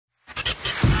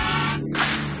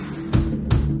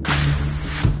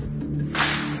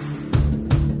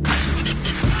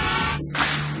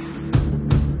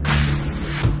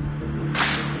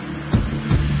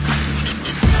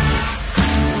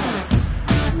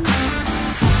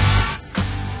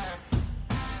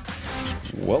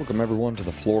Welcome, everyone, to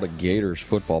the Florida Gators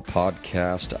Football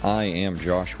Podcast. I am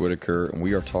Josh Whitaker, and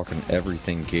we are talking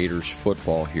everything Gators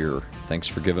football here. Thanks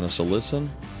for giving us a listen.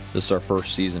 This is our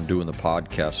first season doing the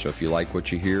podcast, so if you like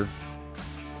what you hear,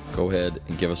 go ahead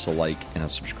and give us a like and a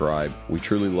subscribe. We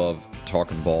truly love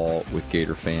talking ball with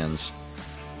Gator fans,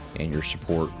 and your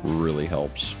support really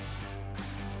helps.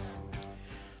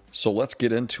 So let's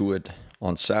get into it.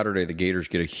 On Saturday, the Gators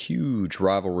get a huge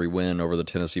rivalry win over the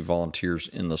Tennessee Volunteers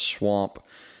in the Swamp,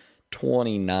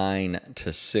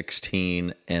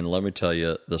 29-16. And let me tell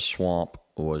you, the Swamp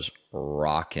was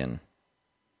rocking.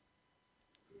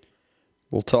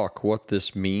 We'll talk what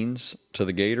this means to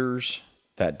the Gators,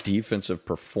 that defensive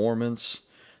performance,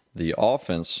 the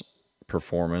offense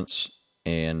performance,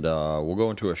 and we'll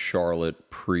go into a Charlotte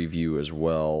preview as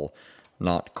well.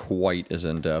 Not quite as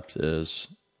in-depth as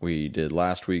we did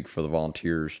last week for the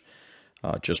Volunteers,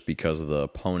 just because of the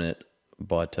opponent,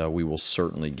 but we will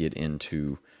certainly get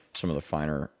into some of the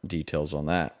finer details on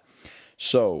that.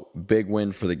 So, big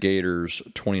win for the Gators,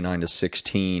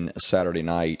 29-16, Saturday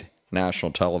night,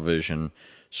 national television,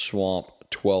 Swamp,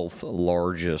 12th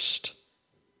largest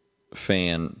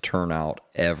fan turnout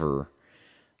ever.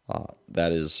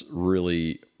 That is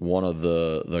really one of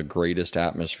the greatest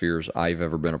atmospheres I've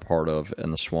ever been a part of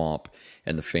in the Swamp,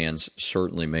 and the fans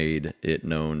certainly made it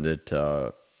known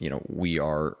that we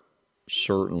are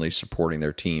certainly supporting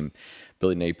their team.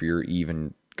 Billy Napier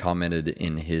even commented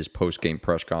in his post-game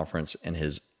press conference and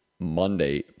his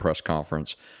Monday press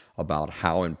conference about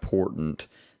how important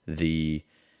the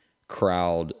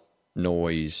crowd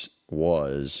noise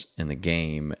was in the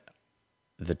game.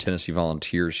 The Tennessee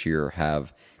Volunteers here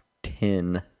have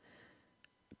 10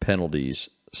 penalties,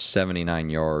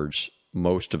 79 yards,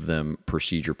 most of them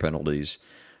procedure penalties.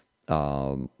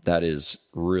 That is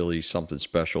really something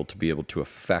special to be able to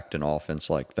affect an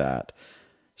offense like that.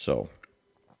 So,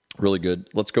 really good.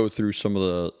 Let's go through some of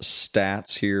the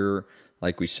stats here.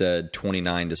 Like we said,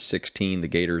 29-16, the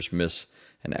Gators miss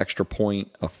an extra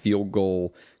point, a field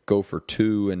goal, go for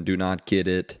two, and do not get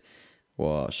it.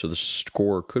 So the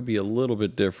score could be a little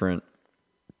bit different,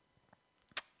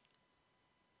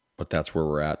 but that's where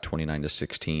we're at,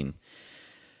 29-16.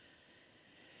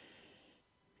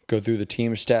 Go through the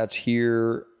team stats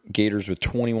here. Gators with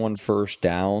 21 first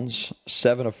downs,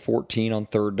 7 of 14 on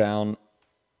third down.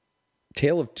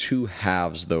 Tale of two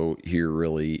halves, though, here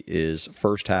really is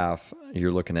first half,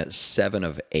 you're looking at 7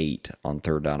 of 8 on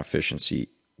third down efficiency,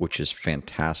 which is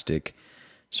fantastic.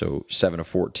 So 7 of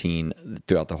 14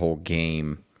 throughout the whole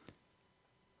game,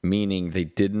 meaning they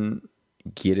didn't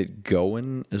get it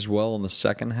going as well in the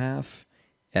second half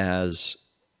as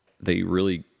they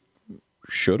really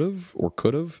should have or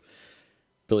could have.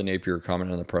 Billy Napier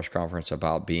commented in the press conference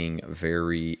about being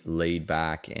very laid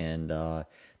back and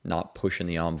not pushing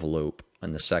the envelope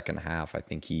in the second half. I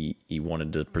think he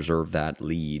wanted to preserve that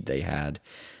lead they had.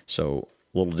 So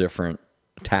a little different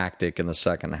tactic in the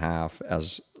second half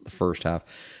as the first half.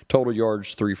 Total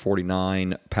yards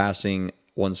 349, passing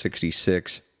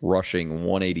 166, rushing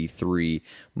 183,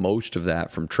 most of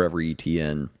that from Trevor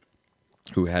Etienne,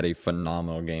 who had a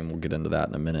phenomenal game. We'll get into that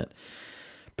in a minute.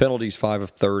 Penalties 5 of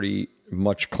 30,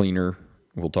 much cleaner.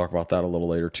 We'll talk about that a little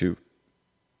later too.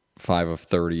 5 of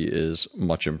 30 is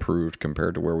much improved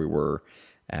compared to where we were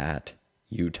at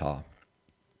Utah.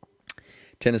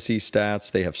 Tennessee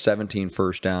stats, they have 17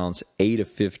 first downs, 8 of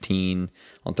 15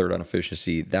 on third down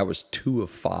efficiency. That was 2 of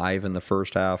 5 in the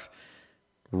first half.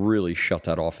 Really shut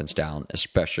that offense down,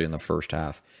 especially in the first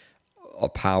half. A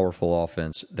powerful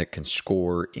offense that can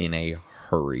score in a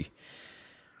hurry.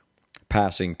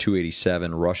 Passing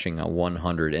 287, rushing a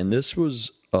 100. And this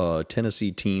was a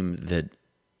Tennessee team that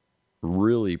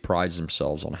really prides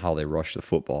themselves on how they rush the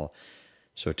football.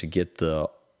 So to get the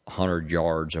 100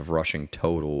 yards of rushing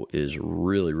total is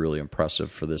really, really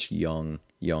impressive for this young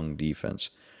defense.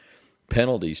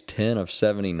 Penalties, 10 of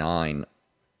 79.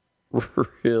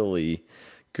 Really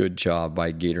good job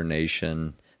by Gator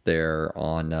Nation there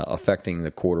on affecting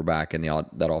the quarterback and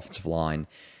that offensive line.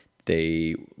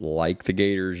 They, like the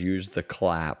Gators, use the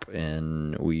clap,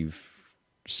 and we've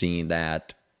seen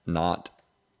that not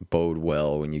bode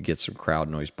well when you get some crowd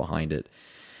noise behind it.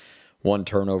 1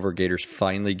 turnover. Gators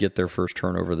finally get their first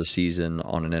turnover of the season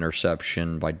on an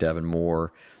interception by Devin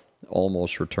Moore.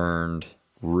 Almost returned.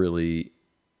 Really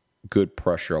good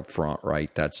pressure up front, right?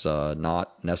 That's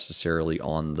not necessarily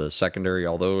on the secondary,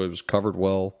 although it was covered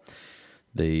well.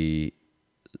 The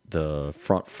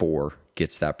front four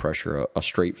gets that pressure. A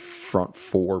straight front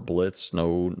four blitz,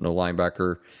 no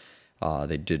linebacker.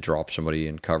 They did drop somebody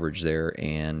in coverage there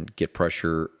and get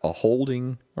pressure, a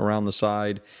holding around the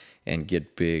side, and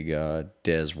get big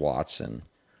Des Watson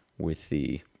with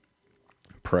the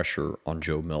pressure on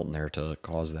Joe Milton there to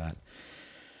cause that.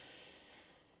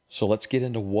 So let's get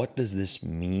into what does this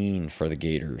mean for the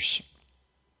Gators.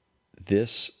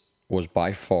 This was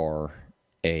by far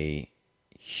a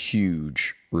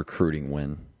huge recruiting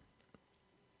win.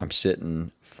 I'm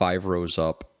sitting 5 rows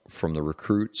up from the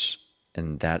recruits,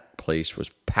 and that place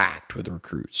was packed with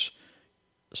recruits.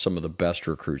 Some of the best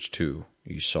recruits, too.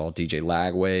 You saw DJ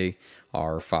Lagway,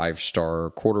 our 5-star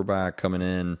quarterback, coming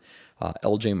in.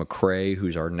 LJ McCray,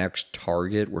 who's our next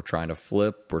target. We're trying to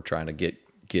flip. We're trying to get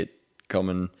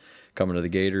coming to the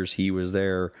Gators. He was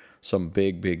there. Some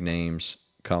big names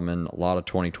coming. A lot of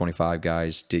 2025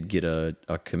 guys did get a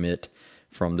commit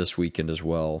from this weekend as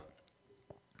well.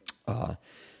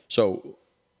 So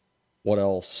what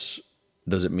else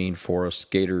does it mean for us?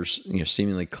 Gators,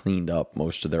 seemingly cleaned up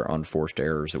most of their unforced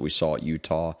errors that we saw at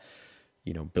Utah.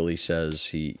 Billy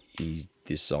says this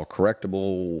is all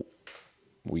correctable.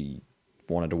 We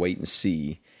wanted to wait and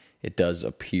see. It does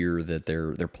appear that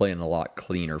they're playing a lot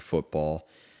cleaner football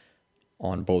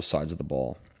on both sides of the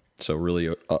ball. So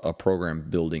really a program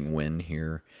building win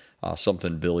here.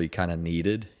 Something Billy kind of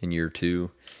needed in year 2.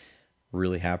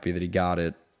 Really happy that he got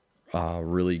it.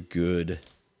 Really good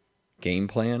game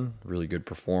plan, really good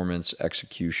performance,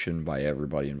 execution by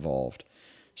everybody involved.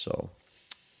 So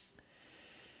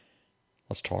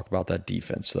let's talk about that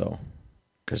defense, though,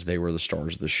 because they were the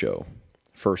stars of the show.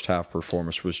 First half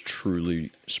performance was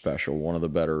truly special. One of the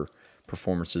better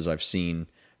performances I've seen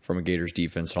from a Gators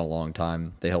defense in a long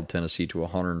time. They held Tennessee to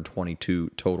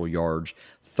 122 total yards,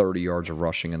 30 yards of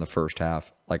rushing in the first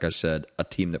half. Like I said, a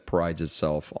team that prides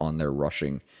itself on their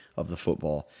rushing of the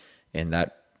football. And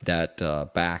that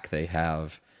back they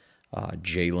have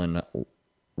Jalen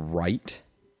Wright,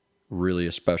 really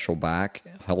a special back.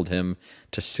 Held him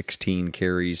to 16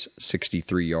 carries,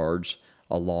 63 yards,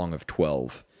 a long of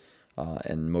 12.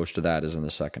 And most of that is in the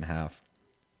second half.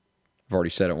 I've already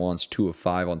said it once, 2 of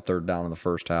 5 on third down in the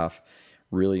first half.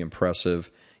 Really impressive.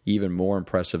 Even more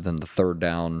impressive than the third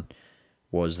down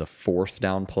was the fourth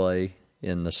down play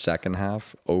in the second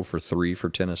half. 0 for 3 for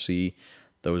Tennessee.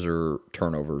 Those are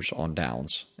turnovers on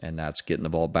downs, and that's getting the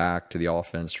ball back to the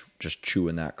offense, just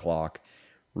chewing that clock.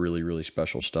 Really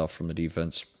special stuff from the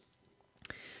defense.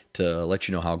 To let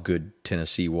you know how good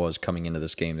Tennessee was coming into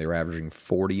this game, they were averaging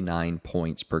 49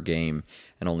 points per game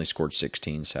and only scored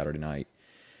 16 Saturday night.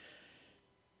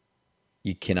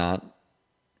 You cannot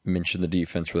mention the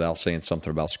defense without saying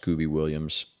something about Scooby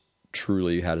Williams.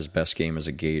 Truly had his best game as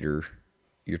a Gator.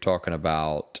 You're talking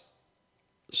about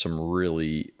some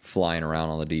really flying around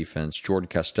on the defense. Jordan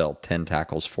Castell, 10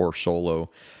 tackles, 4 solo.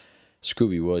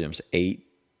 Scooby Williams, 8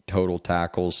 total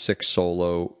tackles, 6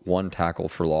 solo, 1 tackle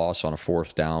for loss on a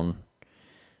fourth down.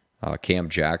 Cam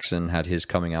Jackson had his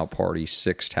coming out party,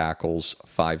 6 tackles,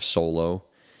 5 solo.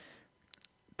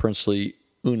 Princely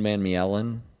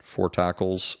Unman-Mielen, 4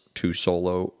 tackles, 2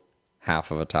 solo,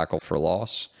 half of a tackle for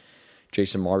loss.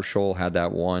 Jason Marshall had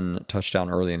that 1 touchdown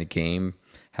early in the game,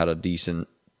 had a decent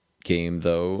game,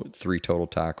 though, 3 total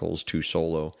tackles, 2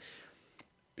 solo.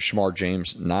 Shamar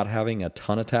James not having a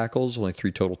ton of tackles, only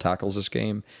 3 total tackles this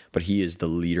game, but he is the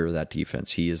leader of that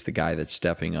defense. He is the guy that's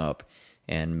stepping up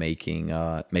and making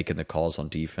the calls on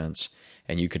defense.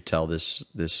 And you could tell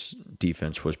this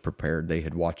defense was prepared. They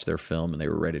had watched their film and they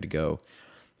were ready to go.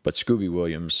 But Scooby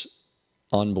Williams,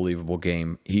 unbelievable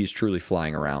game. He's truly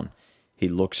flying around. He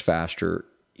looks faster.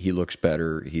 He looks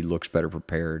better. He looks better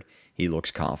prepared. He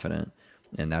looks confident.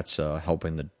 And that's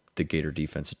helping the Gator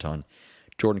defense a ton.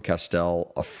 Jordan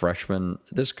Castell, a freshman.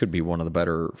 This could be one of the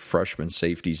better freshman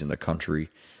safeties in the country,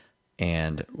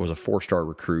 and was a 4-star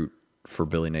recruit for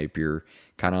Billy Napier.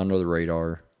 Kind of under the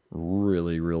radar.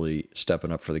 Really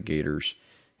stepping up for the Gators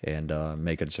and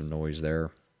making some noise there.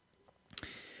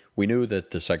 We knew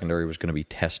that the secondary was going to be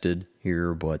tested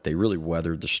here, but they really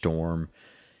weathered the storm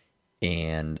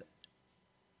and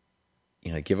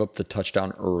give up the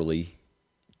touchdown early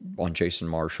on Jason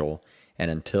Marshall, and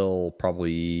until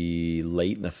probably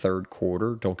late in the third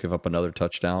quarter, don't give up another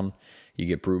touchdown. You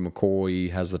get Brew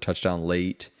McCoy, has the touchdown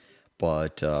late,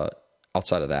 but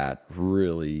outside of that,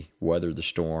 really weathered the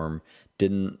storm.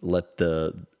 Didn't let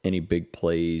any big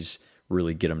plays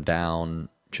really get them down.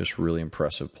 Just really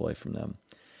impressive play from them.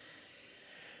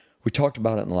 We talked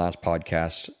about it in the last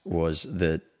podcast, was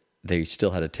that they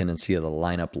still had a tendency to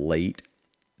line up late.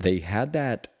 They had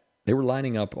that. They were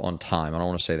lining up on time. I don't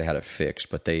want to say they had it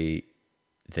fixed, but they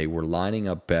were lining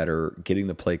up better, getting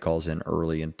the play calls in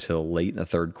early until late in the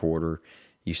third quarter.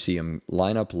 You see them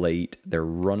line up late. They're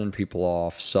running people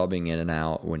off, subbing in and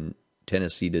out when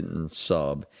Tennessee didn't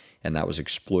sub, and that was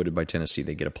exploited by Tennessee.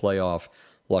 They get a playoff,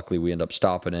 Luckily, we end up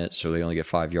stopping it, so they only get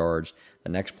 5 yards.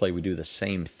 The next play, we do the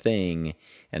same thing,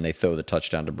 and they throw the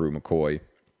touchdown to Brew McCoy.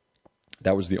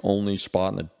 That was the only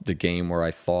spot in the game where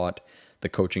I thought the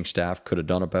coaching staff could have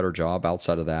done a better job.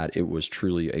 Outside of that, it was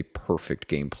truly a perfect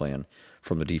game plan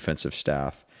from the defensive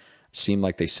staff. It seemed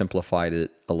like they simplified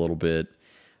it a little bit,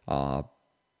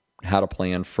 had a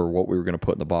plan for what we were going to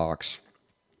put in the box,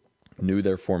 knew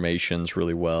their formations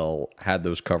really well, had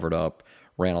those covered up,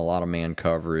 ran a lot of man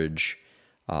coverage.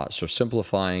 So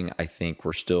simplifying, I think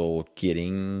we're still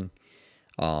getting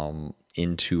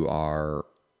into our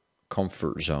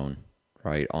comfort zone,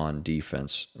 right, on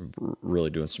defense, really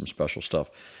doing some special stuff.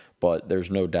 But there's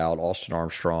no doubt Austin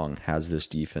Armstrong has this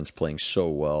defense playing so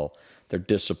well. They're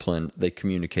disciplined. They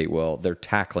communicate well. They're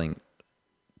tackling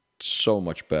so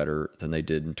much better than they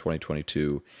did in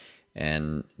 2022.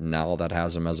 And now that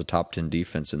has them as a top 10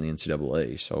 defense in the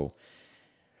NCAA. So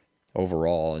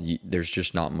overall, there's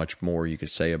just not much more you could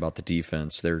say about the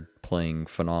defense. They're playing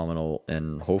phenomenal,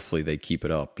 and hopefully they keep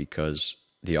it up, because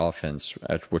the offense,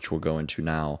 which we'll go into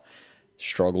now,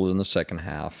 struggled in the second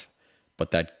half.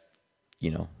 But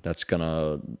that's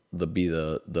gonna be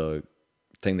the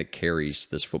thing that carries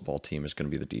this football team is going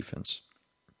to be the defense.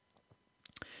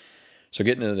 So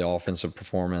getting into the offensive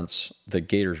performance, the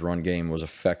Gators' run game was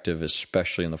effective,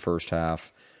 especially in the first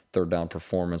half. Third down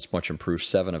performance, much improved,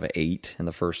 7 of 8 in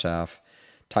the first half.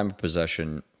 Time of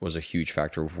possession was a huge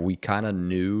factor. We kind of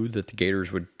knew that the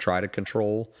Gators would try to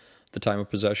control the time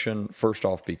of possession, first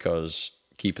off because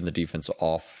keeping the defense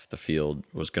off the field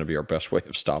was going to be our best way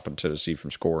of stopping Tennessee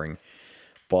from scoring.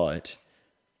 But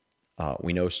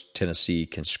we know Tennessee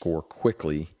can score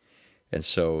quickly, and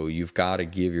so you've got to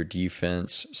give your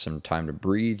defense some time to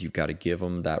breathe. You've got to give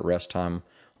them that rest time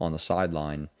on the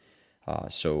sideline.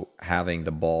 So having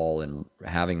the ball and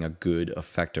having a good,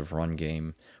 effective run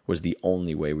game was the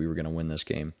only way we were going to win this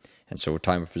game. And so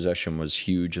time of possession was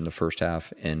huge in the first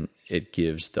half, and it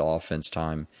gives the offense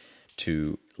time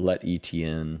to let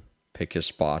ETN pick his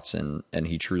spots, and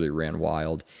he truly ran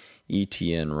wild.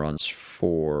 ETN runs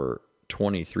for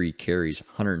 23 carries,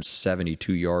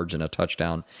 172 yards, and a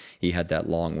touchdown. He had that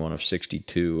long one of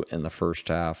 62 in the first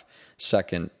half.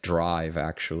 Second drive,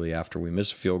 actually, after we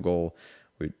miss a field goal,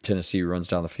 Tennessee runs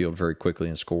down the field very quickly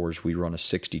and scores. We run a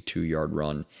 62-yard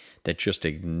run that just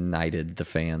ignited the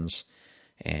fans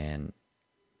and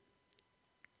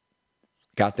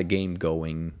got the game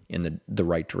going in the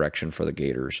right direction for the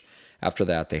Gators. After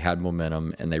that, they had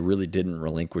momentum, and they really didn't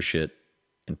relinquish it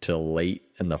until late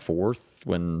in the fourth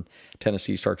when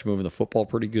Tennessee starts moving the football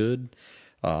pretty good.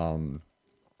 Up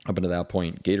until that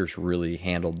point, Gators really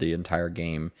handled the entire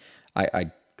game.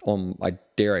 I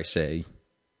dare I say,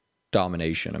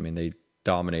 domination. I mean, they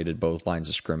dominated both lines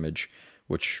of scrimmage,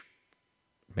 which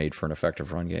made for an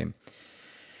effective run game.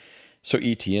 So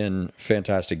ETN,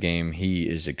 fantastic game. He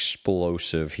is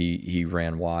explosive. He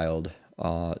ran wild.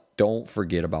 Don't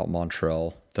forget about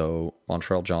Montrell, though.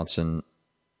 Montrell Johnson,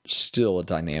 still a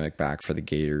dynamic back for the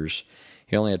Gators.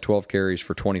 He only had 12 carries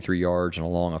for 23 yards and a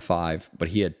long of 5, but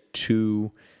he had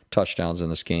 2 touchdowns in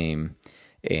this game,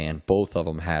 and both of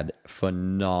them had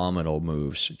phenomenal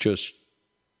moves. Just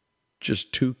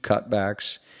 2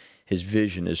 cutbacks. His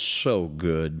vision is so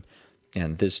good.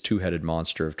 And this two-headed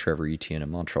monster of Trevor Etienne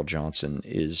and Montrell Johnson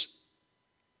is,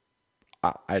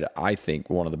 I think,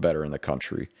 one of the better in the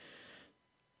country.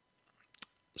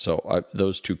 So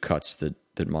those 2 cuts that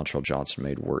Montrell Johnson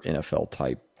made were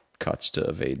NFL-type cuts to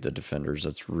evade the defenders.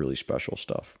 That's really special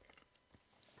stuff.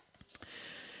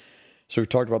 So we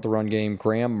talked about the run game.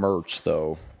 Graham Mertz,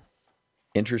 though,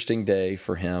 interesting day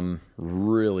for him.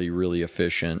 Really, really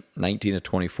efficient. 19 of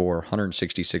 24,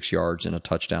 166 yards and a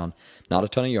touchdown. Not a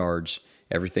ton of yards.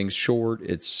 Everything's short.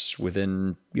 It's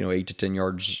within 8 to 10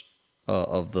 yards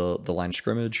of the line of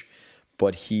scrimmage.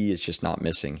 But he is just not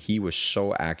missing. He was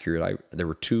so accurate. There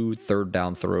were 2 third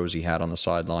down throws he had on the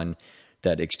sideline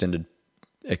that extended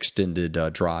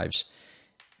drives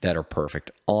that are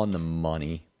perfect. On the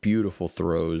money. Beautiful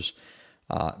throws.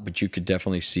 But you could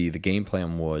definitely see the game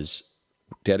plan was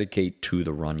dedicate to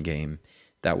the run game.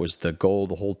 That was the goal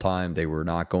the whole time. They were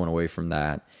not going away from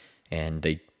that. And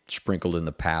they sprinkled in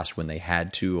the pass when they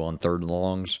had to on third and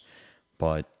longs.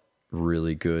 But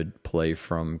really good play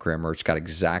from Graham Mertz. Got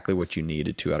exactly what you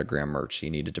needed to out of Graham Mertz. He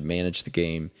needed to manage the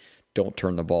game, don't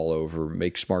turn the ball over,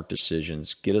 make smart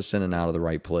decisions, get us in and out of the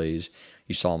right plays.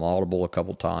 You saw him audible a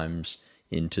couple times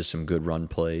into some good run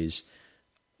plays.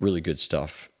 Really good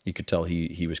stuff. You could tell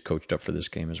he was coached up for this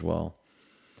game as well.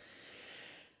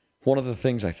 One of the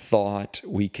things I thought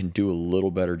we can do a little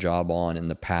better job on in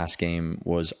the pass game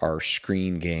was our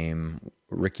screen game.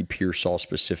 Ricky Pearsall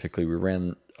specifically, we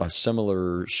ran a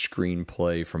similar screen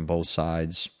play from both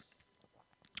sides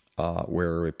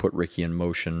where we put Ricky in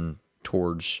motion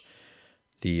towards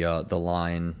the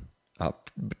line,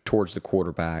 towards the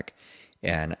quarterback,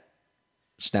 and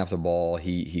snap the ball.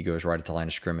 He goes right at the line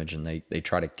of scrimmage, and they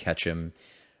try to catch him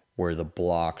where the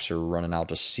blocks are running out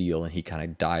to seal, and he kind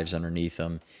of dives underneath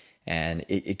them. And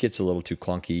it gets a little too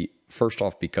clunky. First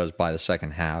off, because by the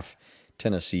second half,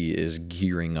 Tennessee is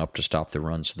gearing up to stop the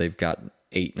run. So they've got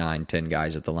 8, 9, 10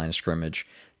 guys at the line of scrimmage.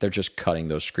 They're just cutting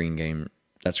that screen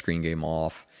game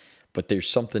off. But there's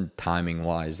something timing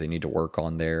wise they need to work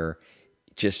on there.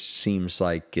 It just seems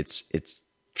like it's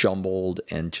jumbled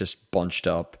and just bunched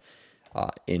up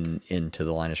into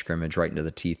the line of scrimmage, right into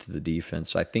the teeth of the defense.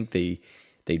 So I think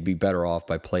they'd be better off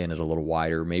by playing it a little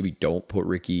wider. Maybe don't put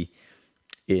Ricky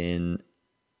in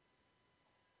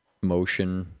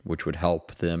motion, which would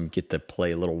help them get the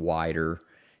play a little wider,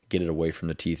 get it away from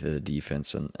the teeth of the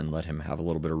defense, and let him have a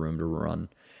little bit of room to run.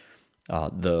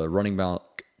 The running back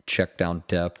check down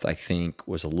depth, I think,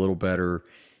 was a little better.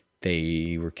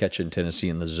 They were catching Tennessee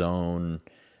in the zone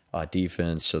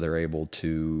defense, so they're able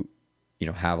to,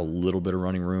 have a little bit of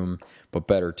running room. But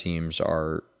better teams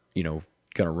are,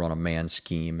 going to run a man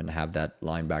scheme and have that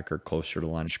linebacker closer to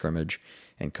the line of scrimmage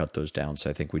and cut those down. So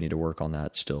I think we need to work on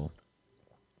that still.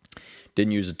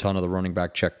 Didn't use a ton of the running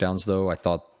back checkdowns, though. I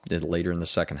thought that later in the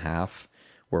second half,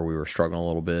 where we were struggling a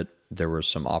little bit, there were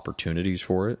some opportunities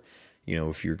for it.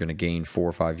 If you're going to gain 4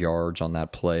 or 5 yards on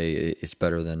that play, it's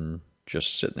better than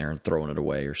just sitting there and throwing it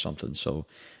away or something. So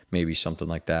maybe something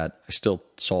like that. I still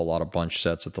saw a lot of bunch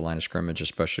sets at the line of scrimmage,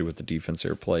 especially with the defense they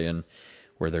were playing,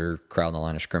 where they're crowding the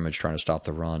line of scrimmage trying to stop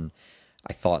the run.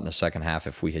 I thought in the second half,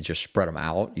 if we had just spread them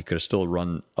out, you could have still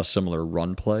run a similar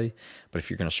run play. But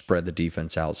if you're going to spread the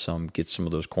defense out some, get some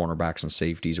of those cornerbacks and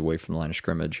safeties away from the line of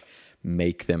scrimmage,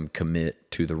 make them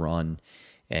commit to the run,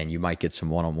 and you might get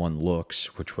some one-on-one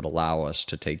looks, which would allow us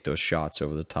to take those shots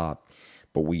over the top.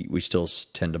 But we still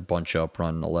tend to bunch up,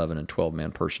 run 11 and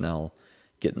 12-man personnel,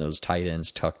 getting those tight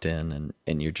ends tucked in,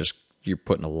 and you're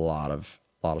putting a lot of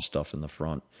stuff in the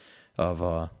front of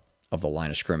the line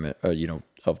of scrimmage,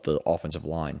 of the offensive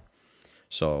line.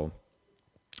 So,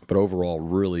 but overall,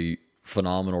 really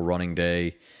phenomenal running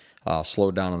day.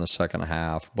 Slowed down in the second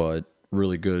half, but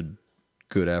really good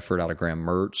effort out of Graham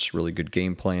Mertz. Really good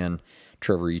game plan.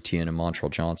 Trevor Etienne and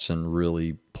Montrell Johnson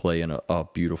really playing a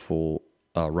beautiful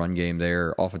run game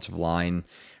there. Offensive line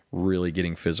really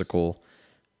getting physical,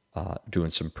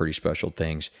 doing some pretty special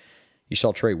things. You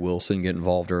saw Trey Wilson get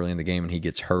involved early in the game, and he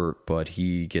gets hurt, but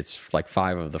he gets like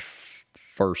 5 of the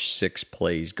first 6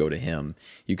 plays go to him.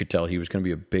 You could tell he was going to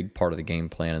be a big part of the game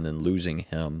plan, and then losing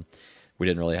him, we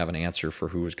didn't really have an answer for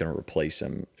who was going to replace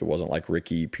him. It wasn't like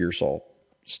Ricky Pearsall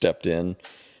stepped in,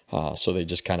 so they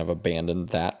just kind of abandoned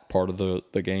that part of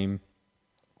the game,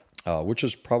 which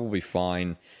is probably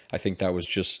fine. I think that was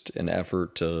just an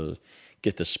effort to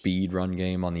get the speed run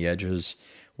game on the edges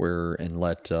and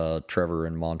let Trevor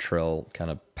and Montrell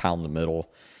kind of pound the middle.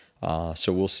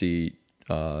 So we'll see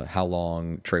how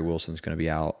long Trey Wilson's going to be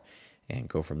out and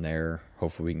go from there.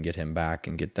 Hopefully we can get him back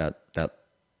and get that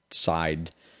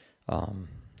sideline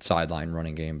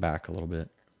running game back a little bit.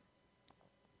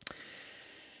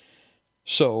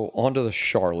 So on to the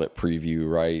Charlotte preview,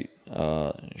 right?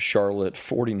 Charlotte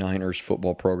 49ers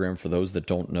football program, for those that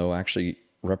don't know, actually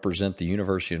represent the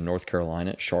University of North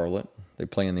Carolina at Charlotte. They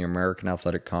play in the American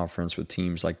Athletic Conference with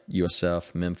teams like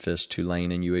USF, Memphis,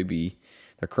 Tulane, and UAB.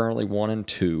 They're currently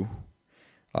 1-2.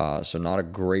 So not a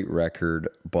great record,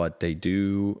 but they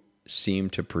do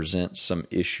seem to present some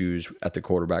issues at the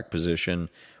quarterback position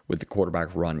with the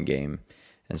quarterback run game.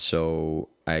 And so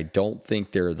I don't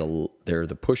think they're the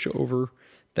pushover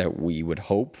that we would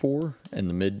hope for in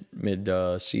the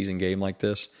mid season game like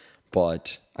this,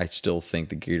 but I still think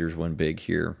the Gators win big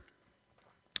here.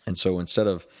 And so instead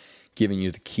of giving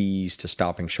you the keys to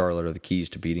stopping Charlotte or the keys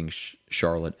to beating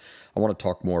Charlotte, I want to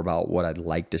talk more about what I'd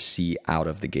like to see out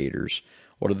of the Gators.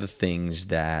 What are the things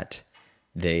that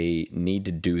they need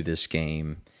to do this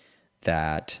game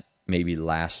that maybe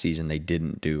last season they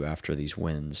didn't do after these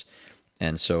wins?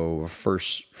 And so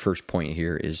first point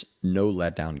here is no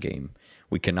letdown game.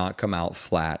 We cannot come out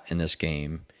flat in this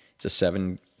game. It's a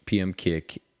 7 p.m.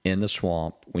 kick in the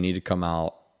swamp. We need to come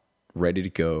out ready to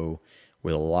go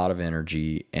with a lot of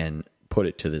energy and put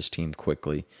it to this team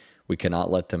quickly. We cannot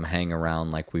let them hang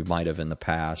around like we might have in the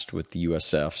past with the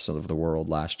USFs of the world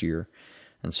last year.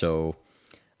 And so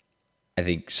I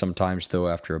think sometimes, though,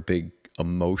 after a big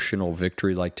emotional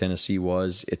victory like Tennessee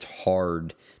was, it's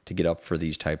hard to get up for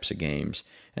these types of games.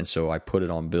 And so I put it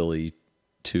on Billy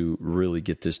to really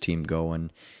get this team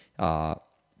going.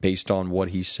 Based on what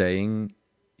he's saying,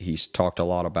 he's talked a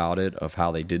lot about it, of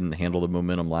how they didn't handle the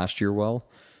momentum last year well.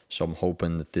 So I'm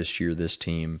hoping that this year this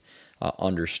team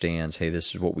understands, hey,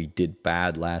 this is what we did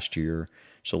bad last year,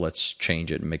 so let's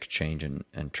change it and make a change and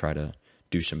try to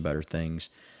do some better things.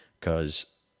 Because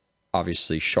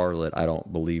obviously Charlotte, I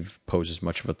don't believe, poses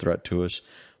much of a threat to us,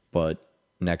 but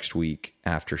next week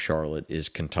after Charlotte is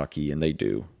Kentucky, and they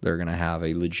do. They're going to have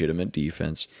a legitimate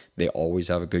defense. They always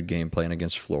have a good game plan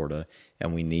against Florida,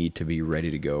 and we need to be ready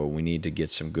to go. We need to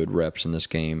get some good reps in this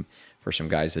game for some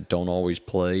guys that don't always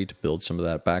play to build some of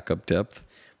that backup depth,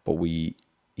 but we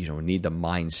need the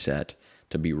mindset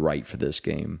to be right for this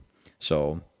game.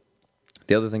 So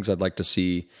the other things I'd like to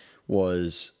see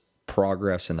was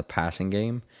progress in the passing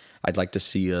game. I'd like to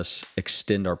see us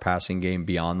extend our passing game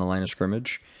beyond the line of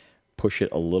scrimmage, push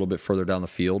it a little bit further down the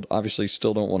field. Obviously,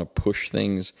 still don't want to push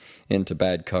things into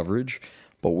bad coverage,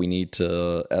 but we need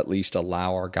to at least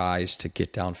allow our guys to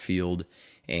get downfield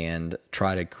and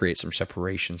try to create some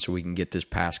separation so we can get this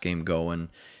pass game going.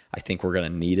 I think we're going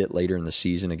to need it later in the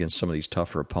season against some of these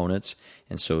tougher opponents,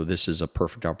 and so this is a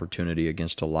perfect opportunity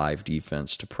against a live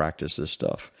defense to practice this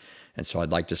stuff. And so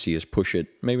I'd like to see us push it,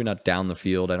 maybe not down the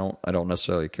field. I don't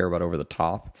necessarily care about over the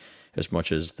top as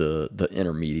much as the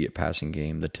intermediate passing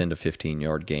game, the 10 to 15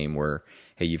 yard game where,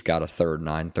 hey, you've got a 3rd and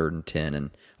 9, 3rd and 10,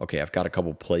 and okay, I've got a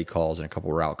couple play calls and a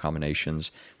couple route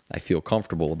combinations I feel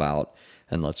comfortable about,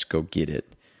 and let's go get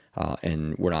it.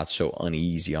 And we're not so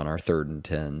uneasy on our 3rd and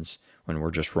 10s when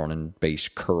we're just running base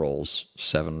curls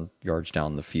 7 yards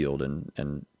down the field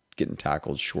and getting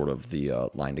tackled short of the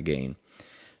line to gain.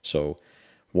 So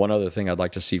one other thing I'd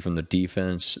like to see from the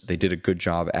defense, they did a good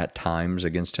job at times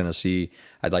against Tennessee.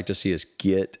 I'd like to see us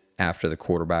get after the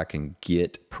quarterback and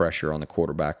get pressure on the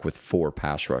quarterback with 4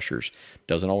 pass rushers.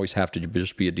 Doesn't always have to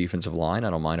just be a defensive line. I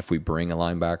don't mind if we bring a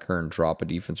linebacker and drop a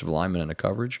defensive lineman into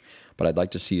coverage, but I'd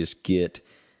like to see us get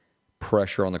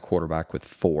pressure on the quarterback with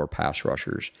 4 pass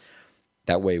rushers.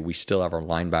 That way we still have our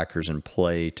linebackers in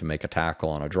play to make a tackle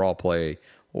on a draw play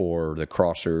or the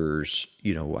crossers.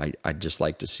 I'd just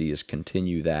like to see us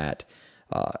continue that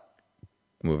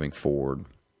moving forward.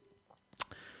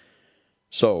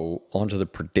 So on to the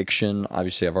prediction.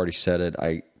 Obviously, I've already said it.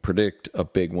 I predict a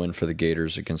big win for the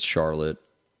Gators against Charlotte.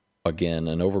 Again,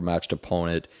 an overmatched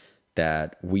opponent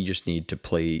that we just need to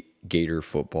play Gator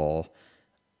football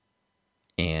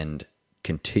and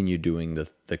continue doing the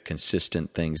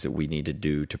consistent things that we need to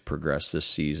do to progress this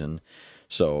season.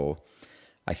 So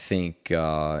I think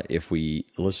if we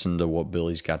listen to what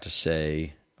Billy's got to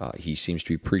say, he seems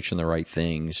to be preaching the right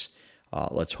things.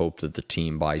 Let's hope that the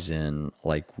team buys in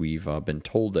like we've been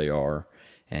told they are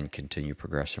and continue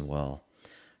progressing well.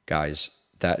 Guys,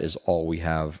 that is all we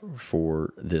have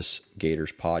for this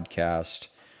Gators podcast.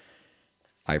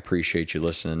 I appreciate you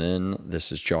listening in.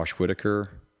 This is Josh Whitaker.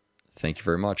 Thank you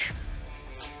very much.